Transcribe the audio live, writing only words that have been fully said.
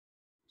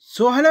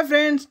Hello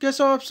friends,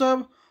 कैसे हो आप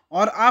सब।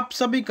 और आप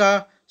सभी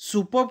का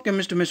सुपर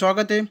केमिस्ट्री में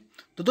स्वागत है।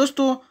 तो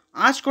दोस्तों,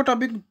 आज का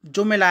टॉपिक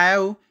जो मैं लाया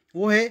हूँ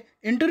वो है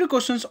interview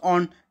questions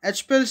on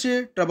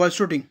HPLC trouble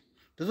shooting.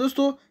 तो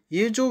दोस्तों,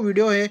 ये जो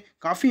वीडियो है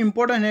काफ़ी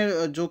इंपॉर्टेंट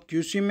है, जो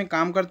क्यूसी में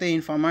काम करते हैं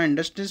इन फार्मा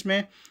इंडस्ट्रीज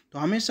में। तो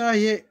हमेशा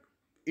ये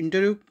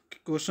इंटरव्यू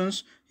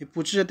क्वेश्चंस ये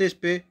पूछे जाते हैं इस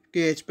पे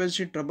कि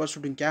एचपीएलसी ट्रबल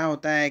शूटिंग क्या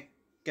होता है,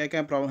 क्या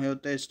क्या प्रॉब्लम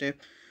होता है स्टेप,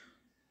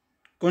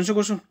 कौन से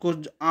क्वेश्चन को।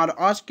 और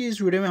आज की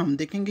इस वीडियो में हम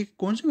देखेंगे कि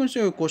कौन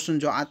से क्वेश्चन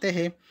जो आते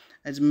हैं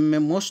एज में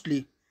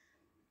मोस्टली।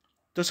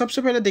 तो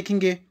सबसे पहले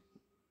देखेंगे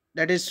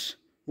that is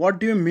what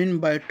do you mean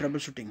by trouble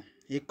shooting.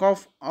 ये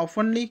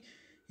ऑफनली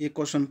ये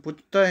क्वेश्चन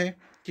पूछता है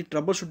कि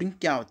ट्रबल शूटिंग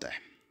क्या होता है।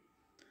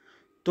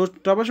 तो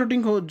ट्रबल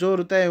शूटिंग जो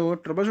होता है वो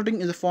trouble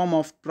shooting is a form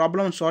of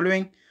problem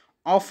solving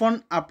often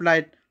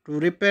applied to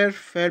repair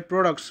fail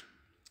products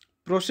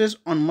process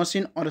on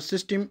machine or a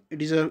system.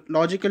 It is a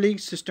logically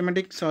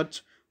systematic search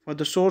for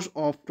the source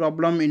of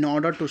problem in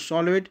order to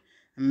solve it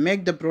and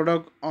make the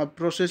product or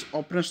process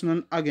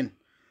operational again.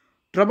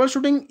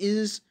 Troubleshooting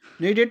is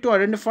needed to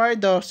identify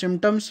the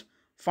symptoms.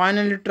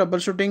 Finally,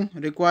 troubleshooting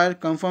requires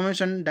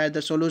confirmation that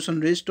the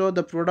solution restores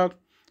the product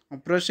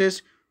or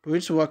process to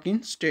its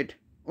working state.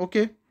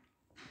 Okay.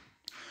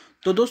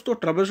 तो दोस्तों,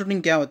 trouble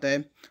shooting क्या होता है।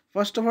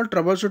 First of all,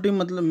 trouble shooting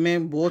मतलब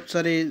में बहुत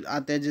सारे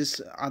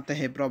आते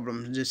हैं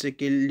प्रॉब्लम, जैसे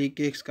कि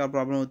लीकेज का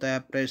प्रॉब्लम होता है,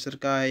 प्रेशर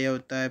का ये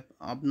होता है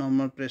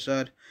अबनॉर्मल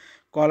प्रेशर,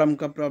 कॉलम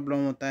का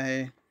प्रॉब्लम होता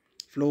है,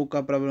 फ्लो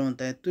का प्रॉब्लम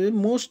होता है। तो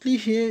मोस्टली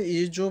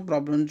ये जो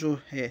प्रॉब्लम जो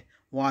है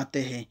वो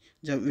आते हैं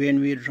जब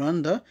when we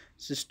run the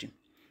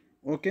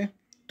system. Okay.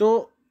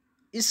 तो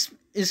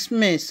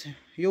इसमें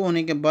ये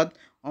होने के बाद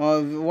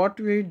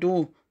what we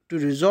do to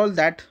resolve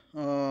that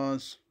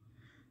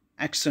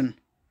action,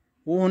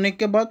 वो होने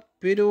के बाद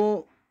फिर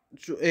वो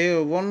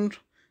one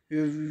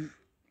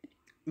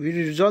we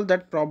resolve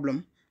that problem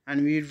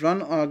and we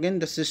run again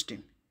the system.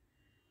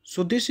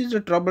 So this is the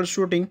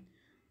troubleshooting.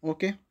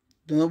 Okay.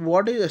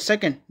 What is the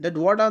second, that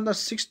what are the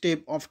 6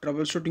 step of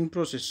troubleshooting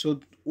process. So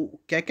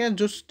क्या क्या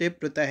जो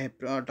step रहता है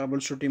trouble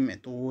shooting में,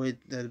 तो वो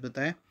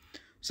बताया।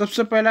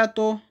 सबसे पहला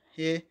तो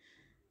ये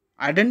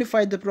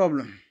आइडेंटिफाई द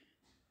प्रॉब्लम।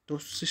 तो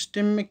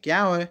सिस्टम में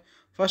क्या हो रहा है,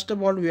 first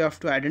of all we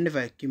have to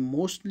identify कि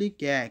मोस्टली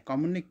क्या है,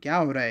 कॉमनली क्या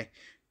हो रहा है,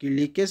 कि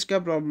लीकेज का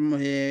प्रॉब्लम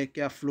है,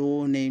 क्या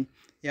फ्लो नहीं,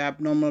 या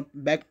abnormal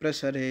बैक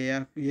प्रेशर है,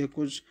 या ये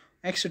कुछ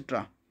etcetera.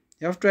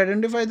 You have to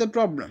identify the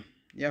problem,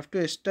 you have to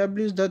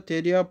establish the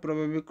theory of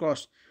probable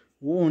cause.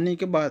 वो होने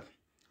के बाद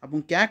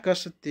अपन क्या कर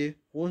सकते हैं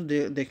वो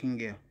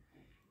देखेंगे।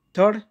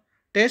 Third,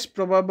 test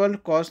probable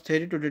cause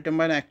theory to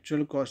determine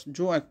actual cause.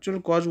 जो एक्चुअल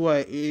कॉज हुआ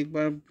है एक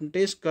बार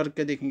टेस्ट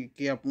करके देखेंगे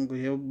कि आपको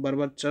ये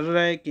बराबर चल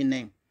रहा है कि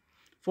नहीं।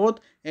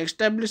 Fourth,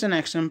 establish an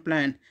action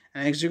plan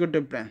and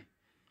executive plan.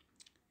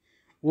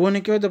 वो होने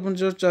के बाद अपन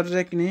जो चल रहा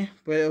है कि नहीं,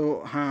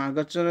 हाँ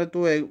अगर चल रहा है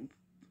तो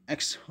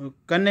एक्स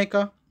करने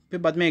का, फिर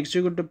बाद में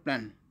एग्जीक्यूटिव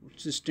प्लान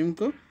सिस्टम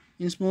को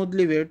इन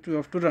smoothly way to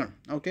have to run.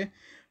 Okay.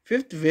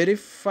 Fifth,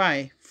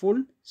 verify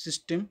full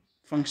system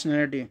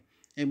functionality.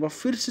 एक बार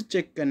फिर से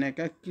चेक करने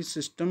का कि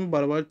सिस्टम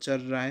बराबर चल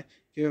रहा है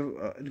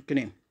कि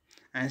नहीं।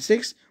 And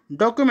six,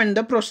 document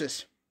the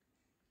process.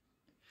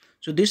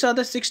 So this are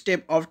the 6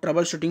 step of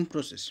trouble shooting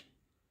process.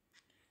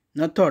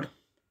 Now third,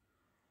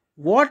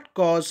 what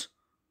cause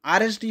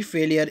RSD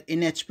failure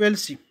in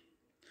HPLC।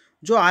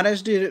 जो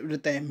RSD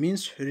रहता है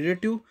means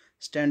relative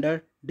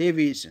standard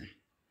deviation.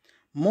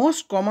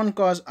 Most common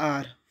cause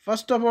are,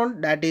 first of all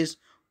that is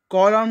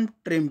column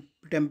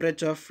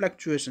temperature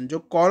fluctuation. जो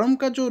column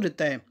का जो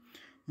रहता है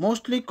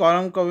mostly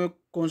column का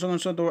कौन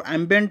सा तो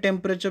एम्बिएंट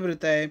टेम्परेचर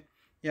रहता है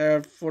या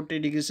 40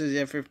 डिग्री से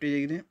या 50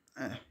 डिग्री,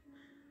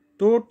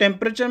 तो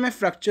टेम्परेचर में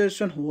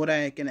फ्लक्चुएशन हो रहा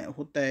है कि नहीं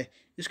होता है,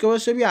 इसकी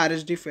वजह से भी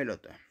RSD फेल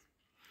होता है।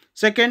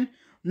 Second,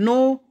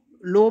 no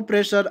low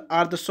pressure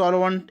are the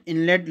solvent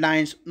inlet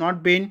lines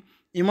not been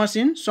immersed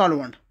in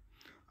solvent।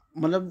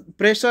 मतलब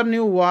प्रेशर नहीं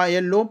हुआ या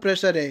लो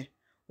प्रेशर है,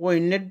 वो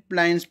इनलेट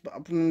लाइन्स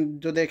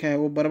जो देखा है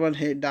वो बराबर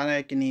है डाला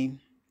है कि नहीं,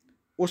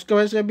 उसकी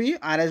वजह से भी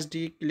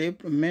RSD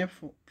क्लिप में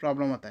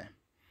प्रॉब्लम होता है।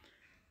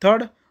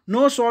 Third,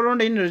 no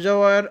solvent in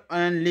reservoir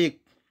and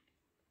leak.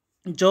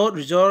 जो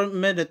रिजर्व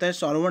में रहता है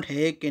सॉल्वेंट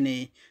है कि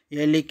नहीं,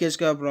 या लीकेज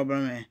का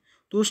प्रॉब्लम है,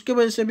 तो उसकी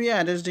वजह से भी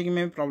RSD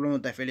में प्रॉब्लम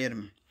होता है फेलियर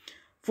में।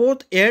 फोर्थ,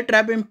 एयर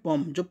ट्रैप इन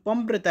पंप। जो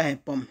पंप रहता है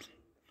पंप,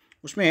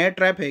 उसमें एयर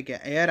ट्रैप है क्या,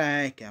 एयर आया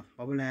है क्या,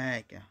 बबल आया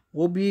है क्या,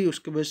 वो भी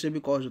उसकी वजह से भी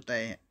कॉज होता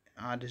है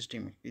RSD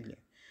में के लिए।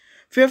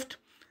 Fifth,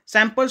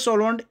 sample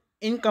solvent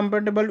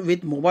incompatible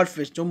with mobile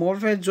face. जो मोबाइल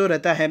फेस जो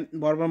रहता है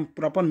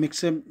प्रॉपर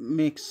मिक्स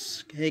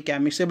है क्या,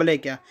 मिक्सेबल है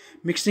क्या,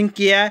 मिक्सिंग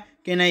किया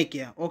कि नहीं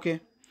किया। Okay.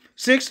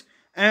 Six,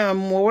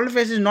 mobile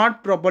face is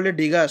not properly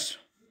Digas.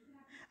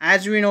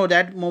 As we know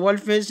that mobile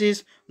face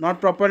is not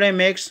properly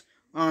mix,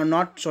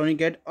 not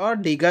sonicate और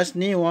डिगस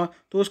नहीं हुआ,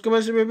 तो उसके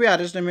वजह से भी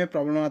RSD में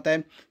प्रॉब्लम आता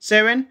है।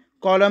 7,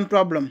 column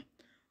problem.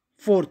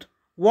 Fourth,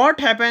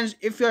 what happens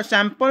if your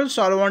sample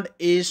solvent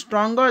is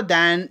stronger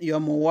then your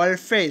mobile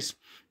face.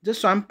 जो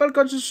सैम्पल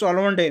का जो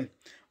सॉल्वेंट है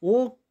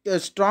वो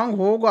स्ट्रांग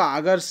होगा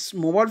अगर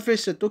मोबाइल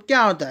फेस से, तो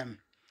क्या होता है,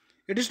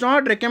 It is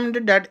not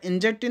recommended that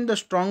injecting the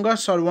stronger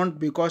solvent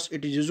because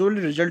it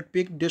usually result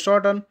peak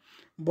disorder,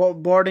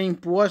 boarding,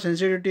 poor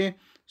sensitivity,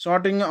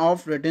 shortening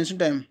of retention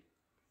time.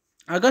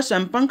 अगर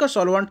सैम्पन का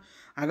सॉल्वेंट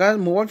अगर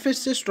मोवलफिश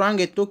से स्ट्रांग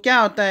है तो क्या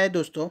होता है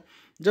दोस्तों,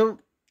 जब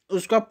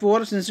उसका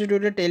पोअर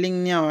सेंसिटिविटी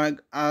टेलिंग नहीं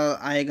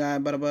आएगा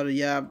बराबर,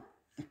 या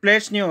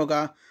प्लेट्स नहीं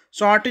होगा,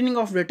 शॉर्टनिंग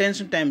ऑफ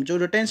रिटेंशन टाइम, जो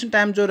रिटेंशन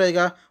टाइम जो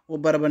रहेगा वो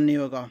बराबर नहीं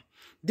होगा.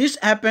 This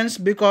happens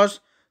because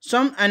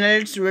some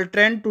analytes will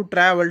tend to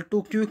travel too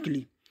quickly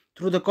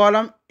through the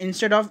column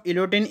instead of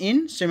eluding in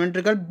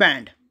symmetrical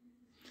band.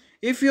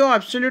 If you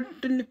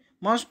absolutely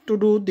must to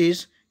do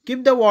this,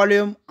 keep the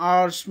volume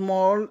as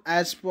small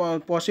as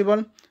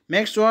possible.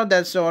 Make sure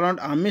that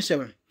solvent are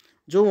miscible.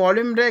 जो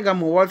volume रहेगा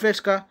mobile face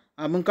का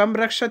हम कम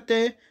रख सकते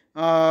हैं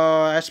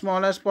as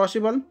small as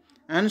possible,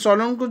 and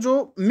solvent को जो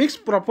mix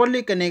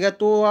properly करेगा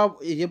तो आप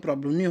ये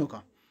प्रॉब्लम नहीं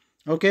होगा.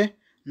 Okay,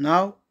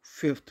 now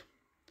fifth,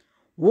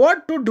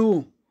 what to do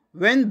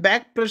when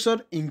back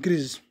pressure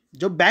increase.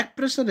 जो बैक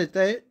प्रेशर रहता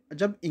है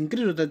जब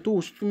इंक्रीज होता है तो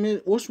उसमें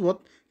उस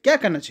वक्त क्या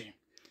करना चाहिए.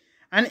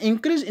 An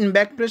increase in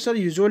back pressure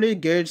usually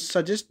gets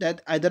suggests that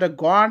either a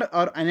guard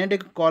or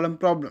anetic column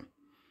problem.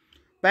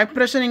 Back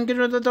pressure increase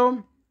होता है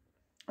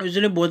तो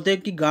यूजुअली बोलते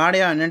हैं कि गार्ड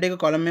या अनेटिक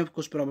कॉलम में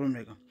कुछ प्रॉब्लम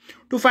रहेगा.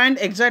 To find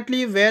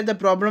exactly where the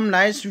problem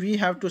lies we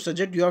have to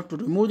suggest you have to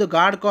remove the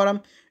guard column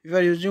if you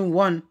are using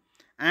one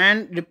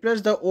and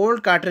replace the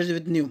old cartridge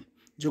with new.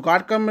 जो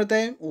guard column रहता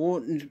है वो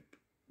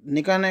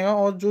निकालने का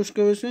और जो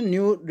उसके वजह से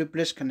न्यू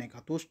रिप्लेस करने का,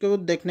 तो उसके बाद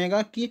देखने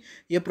का कि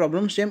ये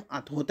प्रॉब्लम सेम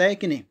होता है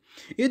कि नहीं.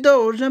 If the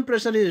original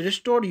pressure is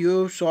restored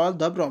you solve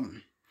the problem.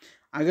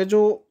 आगे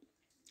जो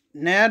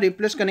नया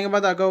रिप्लेस करने के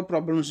बाद अगर वो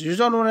प्रॉब्लम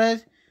रिजॉल्व हो रहा है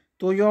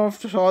तो you have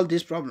to solve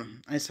this problem.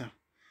 ऐसा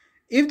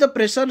if the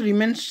pressure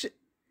remains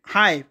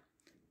high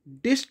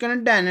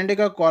disconnect the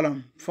analytical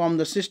column from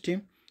the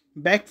system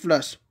back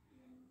flush.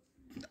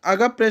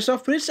 अगर प्रेशर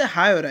फिर से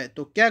हाई हो रहा है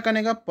तो क्या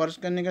करने का, पर्स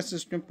करने का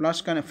सिस्टम,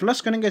 फ्लश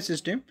करने का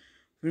सिस्टम,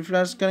 फिर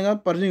फ्लश करेगा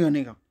पर्जिंग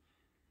करने का,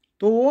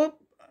 तो वो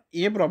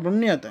ये प्रॉब्लम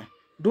नहीं आता है.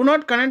 Do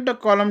not connect the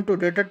column to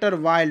detector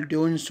while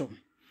doing so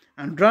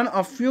and run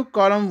a few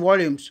column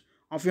volumes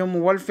of your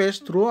mobile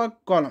face through a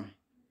column.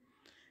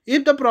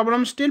 If the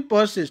problem still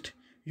persist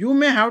you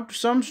may have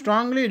some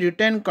strongly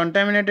retained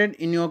contaminated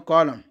in your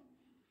column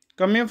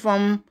coming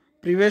from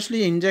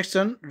previously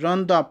injection.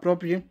 Run the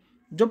appropriate,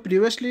 जो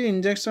previously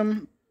injection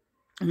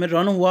में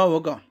run हुआ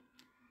होगा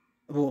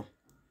वो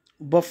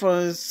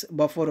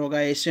buffer होगा,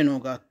 एसिन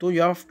होगा, तो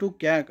you have to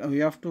क्या,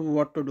 you have to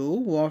what to do,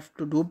 you have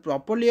to do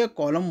properly a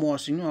column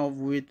washing of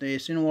with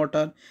एसिन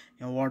water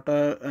या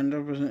वाटर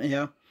 100%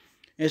 या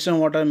एसिन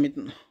water.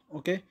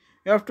 Okay,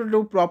 you have to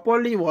do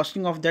properly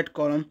washing of that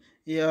column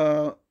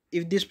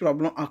if this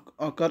problem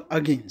occur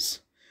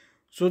against.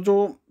 सो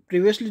जो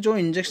previously जो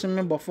injection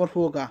में buffer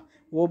होगा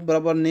वो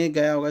बराबर नहीं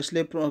गया होगा,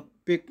 इसलिए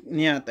पिक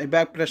नहीं आता है,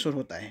 बैक प्रेशर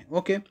होता है.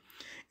 Okay,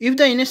 if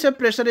the initial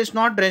pressure is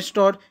not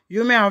restored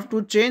you may have to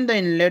change the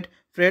inlet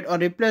thread or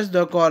replace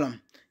the column.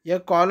 या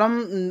column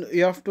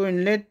you have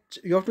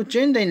to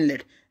change the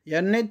inlet,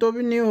 या नहीं तो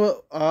भी नहीं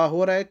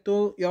हो रहा है तो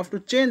you have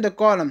to change the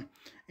column.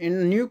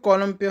 In new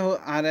column पे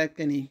आ रहा है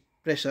कि नहीं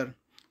pressure.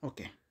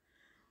 Okay,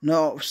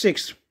 now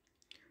 6,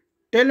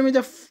 tell me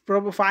the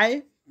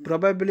 5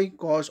 probably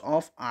cause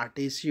of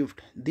RT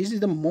shift. This is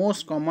the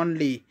most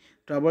commonly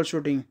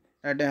troubleshooting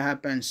that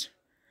happens,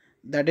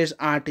 that is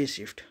RT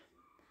shift.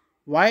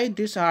 Why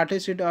this RT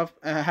shift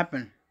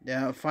happen? There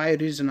are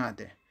 5 reasons are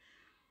there.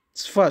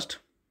 First,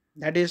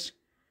 that is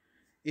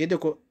ये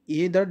देखो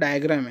ये इधर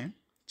diagram है,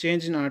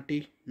 change in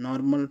RT,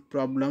 normal,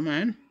 problem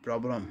and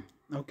problem.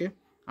 Okay,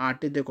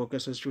 RT देखो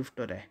कैसे shift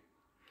हो रहा है.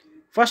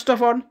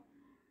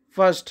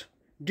 फर्स्ट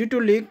ड्यू टू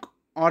लीक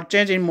और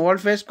change in mobile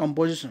face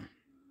composition.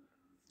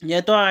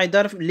 ये तो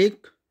इधर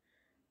लीक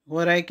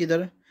हो रहा है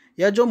किधर,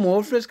 या जो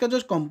मोबाइल फेस का जो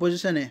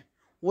कंपोजिशन है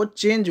वो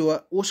चेंज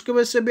हुआ, उसके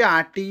वजह से भी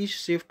RT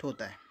शिफ्ट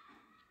होता है.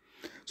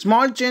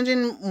 Small change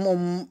in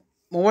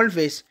mobile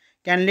phase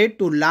can lead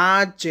to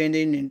large change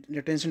in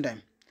retention time.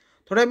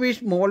 थोड़ा भी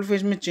मोबाइल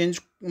फेस में चेंज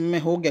में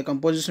हो गया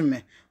कंपोजिशन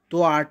में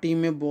तो RT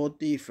में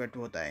बहुत ही इफेक्ट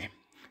होता है.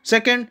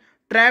 Second,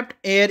 trapped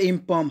air in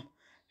pump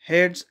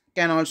heads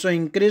can also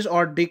increase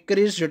और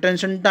डिक्रीज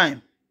रिटेंशन टाइम.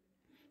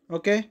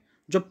 ओके,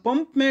 जो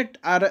पंप में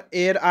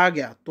एयर आ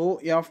गया तो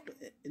या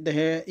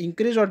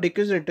इंक्रीज और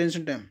डिक्रीज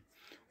रिटेंशन टाइम,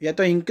 या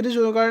तो इंक्रीज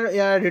होगा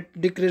या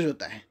डिक्रीज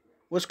होता है,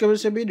 उसके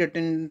वजह से भी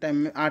रिटेंशन टाइम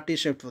में RT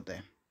शिफ्ट होता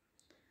है.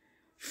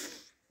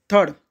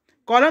 Third,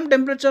 column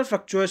temperature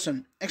fluctuation,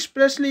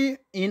 especially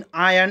in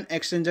ion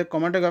exchanger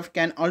chromatograph,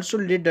 can also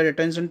lead the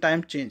retention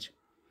time change.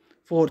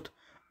 Fourth,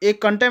 a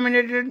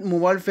contaminated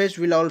mobile phase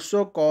will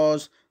also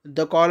cause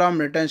the column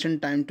retention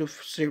time to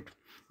shift.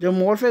 जो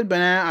mobile face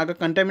बनाया अगर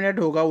contaminate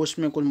होगा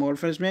उसमें कुछ mobile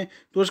face में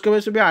तो उसके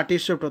वजह से भी RT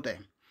शिफ्ट होता है.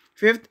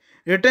 Fifth,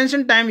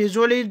 retention time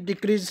usually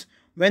decrease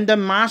when the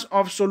mass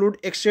of solute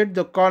exceed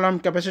the column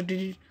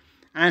capacity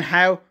and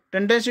have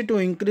tendency to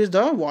increase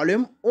the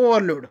volume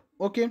overload.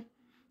 Okay,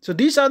 so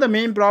these are the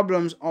main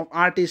problems of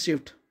RT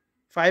shift.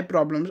 5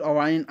 problems of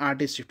in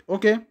RT shift.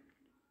 Okay,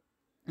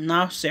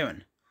 now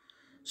 7,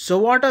 So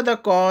what are the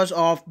cause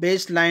of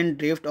baseline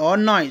drift or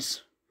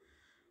noise?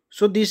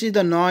 So this is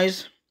the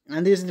noise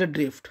and this is the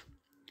drift.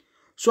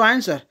 So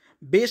answer,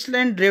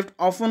 baseline drift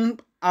often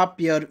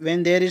appear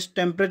when there is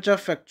temperature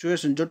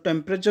fluctuation. जो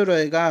temperature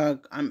रहेगा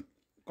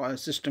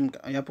system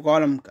का या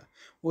column का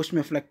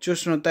उसमें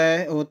fluctuation होता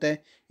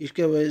है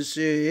इसके वजह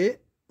से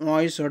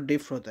नॉइस और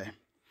ड्रिफ्ट होता है.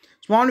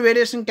 Small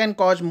variation can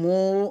cause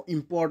more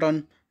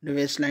important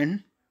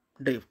baseline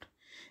drift,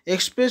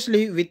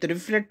 especially with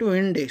reflective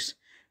index,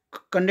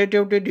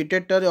 conductivity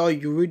detector or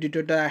UV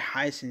detector at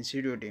high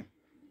sensitivity.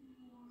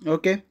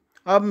 Okay.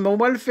 A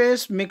mobile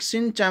phase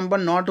mixing chamber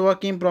not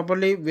working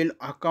properly will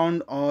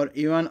account or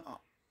even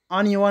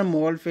uneven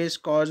mobile phase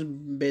cause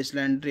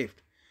baseline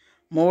drift.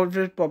 Mobile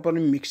phase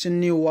properly mixing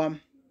नहीं हुआ,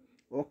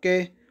 okay,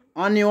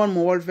 uneven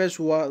mobile face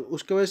हुआ,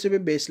 उसके वजह से भी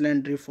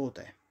baseline drift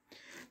होता है.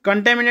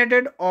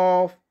 Contaminated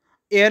of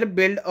air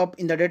build up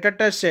in the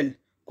detector cell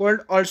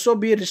could also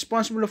be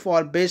responsible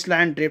for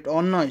baseline drift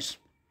or noise.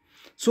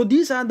 So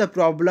these are the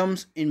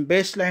problems in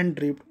baseline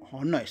drift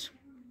or noise.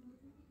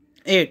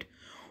 8.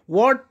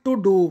 What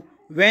to do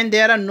when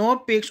there are no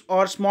peaks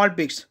or small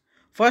peaks?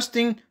 First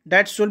thing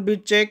that should be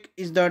checked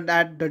is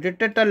that the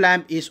detector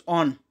lamp is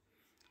on.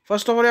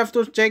 First of all, you have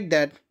to check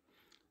that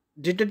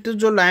detector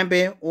जो lamp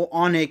है वो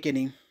on है कि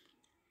नहीं.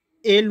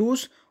 A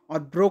loose or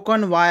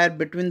broken wire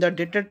between the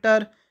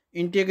detector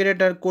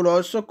integrator could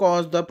also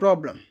cause the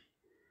problem.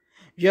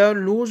 यह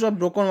loose और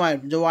broken wire,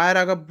 जो wire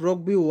अगर ब्रोक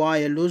भी हुआ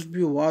या लूज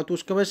भी हुआ तो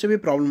उसके वजह से भी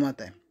प्रॉब्लम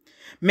आता है.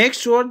 Make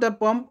sure the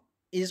pump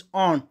is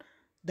on,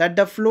 that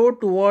the flow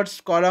towards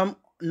column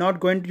not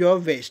going to your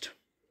waste.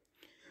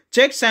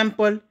 Check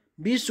sample,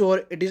 be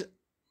sure it is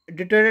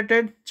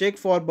deteriorated, check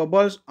for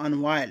bubbles on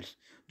wires.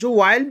 जो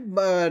वायर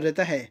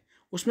रहता है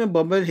उसमें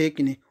बबल है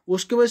कि नहीं,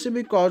 उसकी वजह से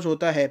भी कॉज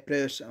होता है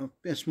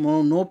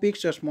नो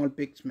पिक्स या स्मॉल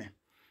पिक्स में.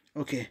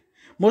 Okay,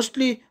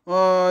 mostly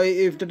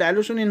if the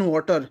dilution in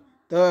water,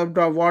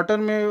 तो वाटर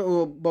में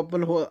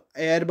बबल हो,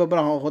 एयर बबल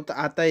होता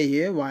आता ही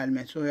है वायर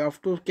में. So you have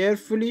to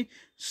carefully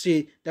see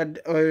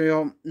that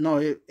no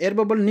air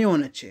bubble नहीं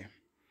होना चाहिए.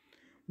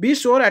 Be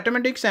sure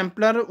automatic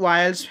sampler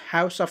vials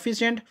have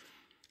sufficient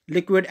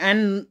liquid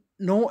and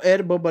no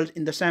air bubbles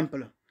in the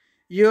sample.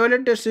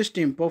 Evaluate the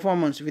system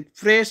performance with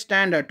fresh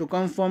standard to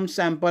confirm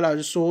sample as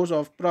a source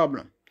of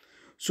problem.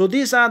 So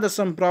these are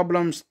some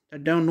problems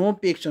that there are no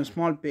peaks and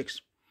small peaks.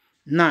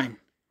 9.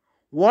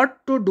 What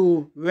to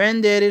do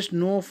when there is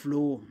no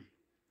flow?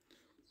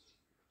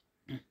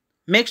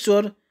 Make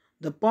sure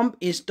the pump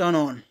is turned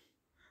on,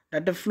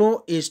 that the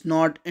flow is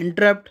not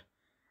interrupted,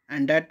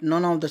 and that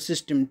none of the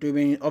system to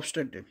be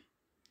obstructed.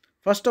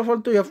 First of all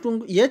तो you have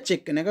to ये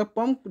check करने का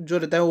pump जो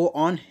रहता है वो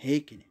on है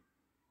कि नहीं,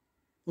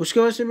 उसके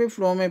वजह से भी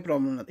फ्लो में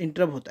प्रॉब्लम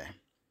इंटरप्ट होता है.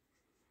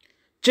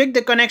 चेक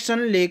द कनेक्शन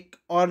लीक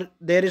और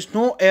there is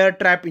no air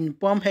trap in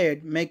pump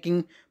head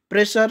making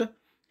pressure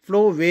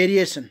flow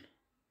variation.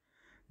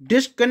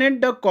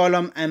 Disconnect the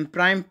column and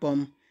prime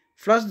pump.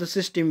 Flush the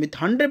system with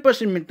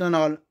 100%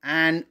 methanol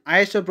and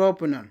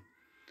isopropanol.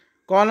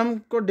 Column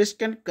को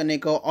disconnect करने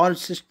का और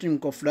system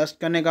को flush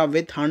करने का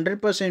with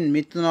 100%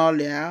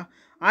 methanol या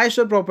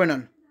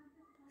isopropanol.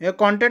 A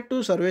contact to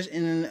service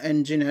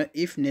engineer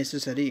if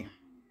necessary.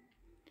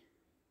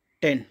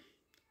 10.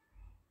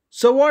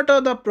 So what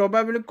are the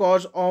probable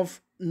cause of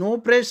no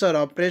pressure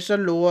or pressure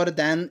lower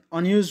than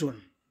unusual?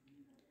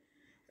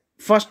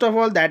 First of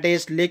all, that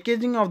is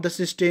leakaging of the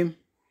system.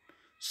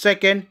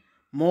 Second,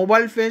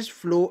 mobile phase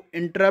flow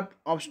interrupt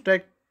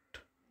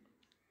obstruct.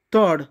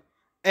 Third,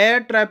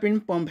 air trap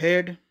in pump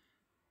head.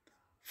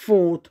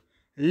 Fourth,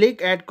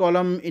 leak at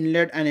column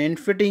inlet and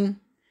end fitting.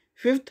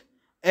 Fifth,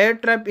 air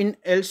trap in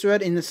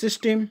elsewhere in the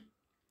system.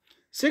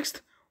 Sixth,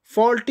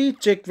 faulty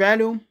check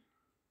value.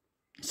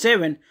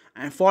 7.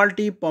 And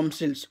faulty pump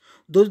seals.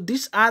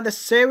 These are the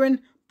 7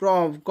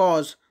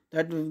 cause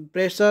that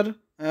pressure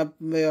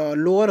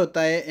lower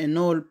होता है and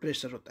no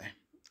pressure होता है.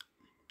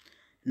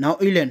 Now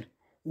 11.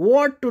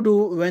 What to do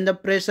when the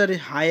pressure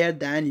is higher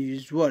than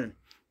usual?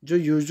 जो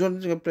usual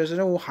pressure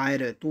है वो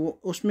higher है तो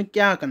उसमें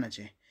क्या करना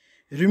चाहिए?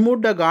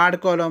 Remove the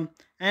guard column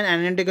and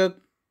analytical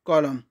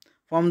column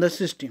from the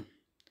system.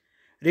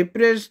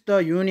 Replace the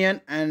union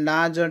and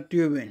larger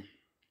tubing.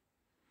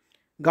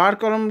 Guard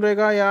column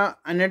रहेगा या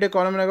एनेटिक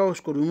कॉलम रहेगा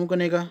उसको रिमूव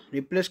करने का,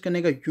 रिप्लेस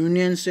करने का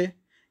यूनियन से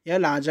या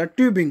लार्जर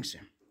ट्यूबिंग से.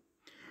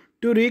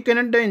 To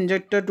reconnect the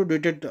injector to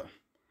detector.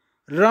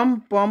 Rum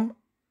pump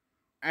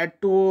at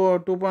 2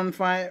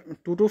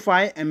 to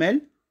 5 ml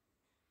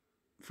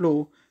flow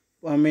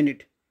पर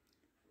मिनट.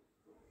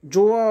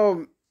 जो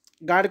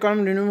गार्ड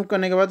कॉलम रिमूव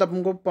करने के बाद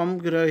अपन को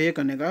पंप ये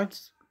करने का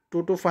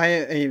 2 to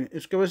 5.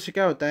 इसके वजह से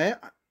क्या होता है,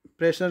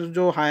 प्रेशर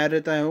जो हायर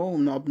रहता है वो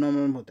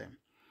abnormal होता है.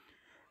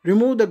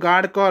 Remove the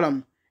guard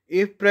column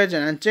if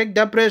present and check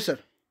the pressure,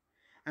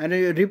 and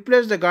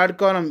replace the guard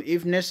column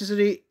if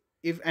necessary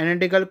if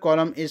analytical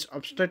column is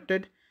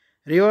obstructed.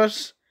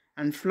 Reverse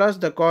and flush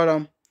the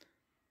column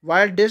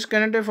while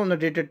disconnected from the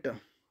detector.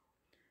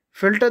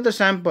 Filter the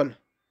sample.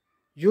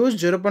 Use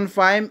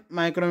 0.5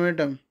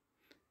 micrometer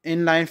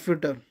inline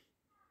filter.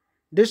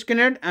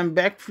 Disconnect and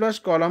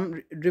backflush column.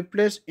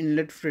 Replace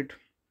inlet fit.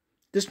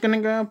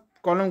 Disconnect का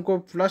column को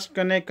flush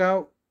करने का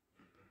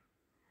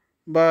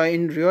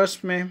इन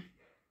reverse में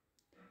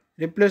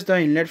replace the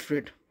inlet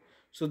fluid.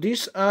 So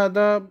these are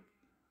the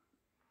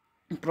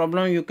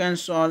problem you can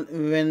solve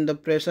when the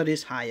pressure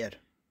is higher.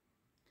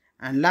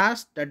 And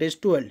last, that is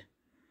 12.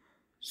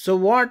 So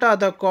what are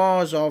the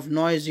cause of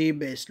noisy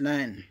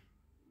baseline?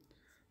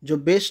 जो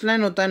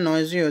baseline होता है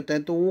noisy होता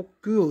है, तो वो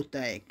क्यों होता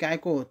है, क्या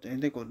को होता है?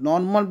 देखो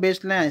नॉर्मल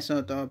बेसलाइन ऐसा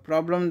होता है,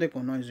 प्रॉब्लम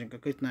देखो नॉइजी का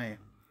कितना है।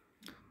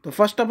 तो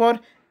first of all,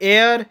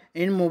 air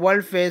in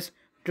mobile face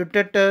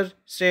detector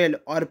cell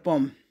और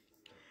पंप।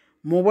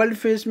 मोबाइल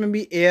फेस में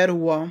भी एयर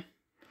हुआ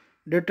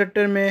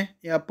डिटेक्टर में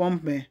या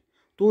पंप में,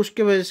 तो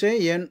उसके वजह से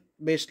यह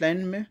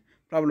बेसलाइन में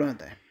प्रॉब्लम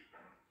आता है।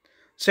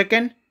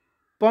 सेकेंड,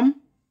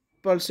 पंप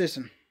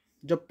पल्सेशन,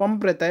 जो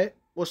पंप रहता है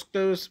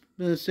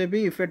उसके से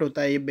भी इफेक्ट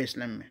होता है ये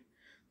बेसलाइन में।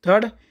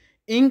 Third,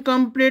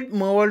 incomplete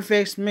mobile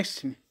face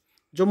mixing,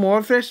 जो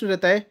मोबाइल फेस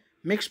रहता है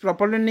मिक्स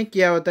प्रॉपर्ली नहीं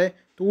किया होता है,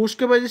 तो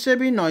उसके वजह से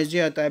भी नॉइजी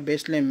आता है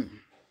बेसलाइन में।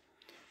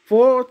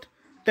 Fourth,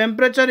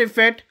 temperature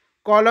effect,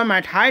 column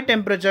at high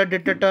temperature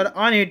detector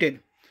unheated.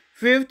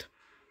 Fifth,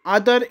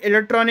 other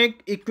electronic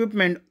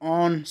equipment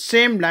on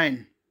same line.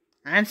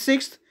 And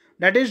sixth,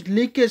 that is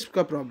leakage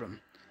का प्रॉब्लम।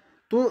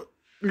 तो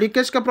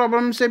लीकेज का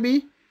प्रॉब्लम से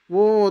भी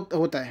वो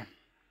होता है।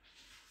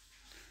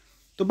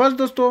 तो बस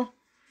दोस्तों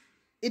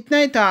इतना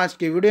ही था आज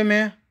की वीडियो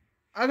में।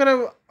 अगर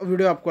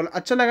वीडियो आपको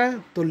अच्छा लगा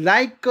तो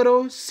लाइक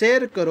करो,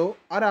 शेयर करो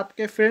और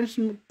आपके फ्रेंड्स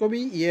को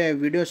भी ये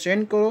वीडियो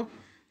सेंड करो,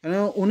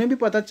 उन्हें भी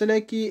पता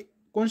चले कि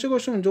कौन से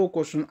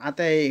क्वेश्चन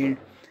आता है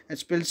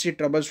HPLC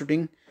ट्रबल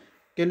शूटिंग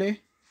के लिए।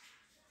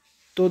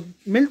 तो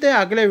मिलते हैं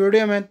अगले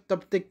वीडियो में,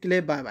 तब तक के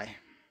लिए बाय बाय।